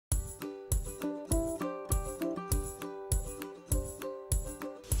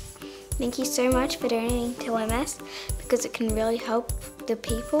Thank you so much for donating to MS because it can really help the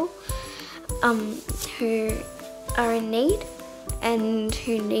people who are in need and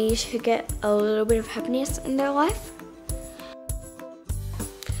who need to get a little bit of happiness in their life.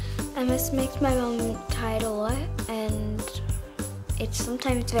 MS makes my mum tired a lot and it's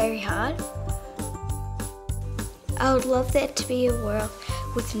sometimes very hard. I would love there to be a world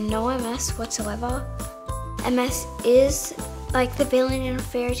with no MS whatsoever. MS is like the villain in a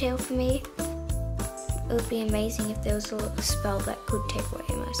fairy tale for me. It would be amazing if there was a little spell that could take away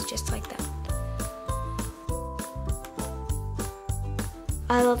MS just like that.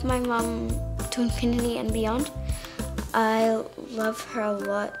 I love my mum to infinity and beyond. I love her a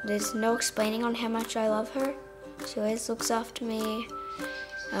lot. There's no explaining on how much I love her. She always looks after me.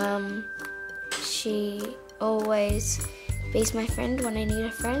 She always be's my friend when I need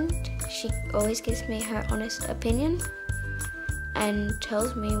a friend. She always gives me her honest opinion and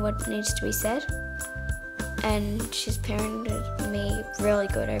tells me what needs to be said. And she's parented me really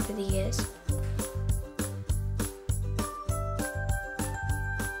good over the years.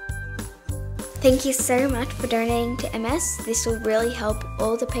 Thank you so much for donating to MS. This will really help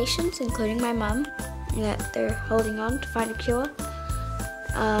all the patients, including my mum, that they're holding on to find a cure.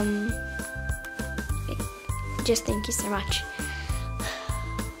 Just thank you so much.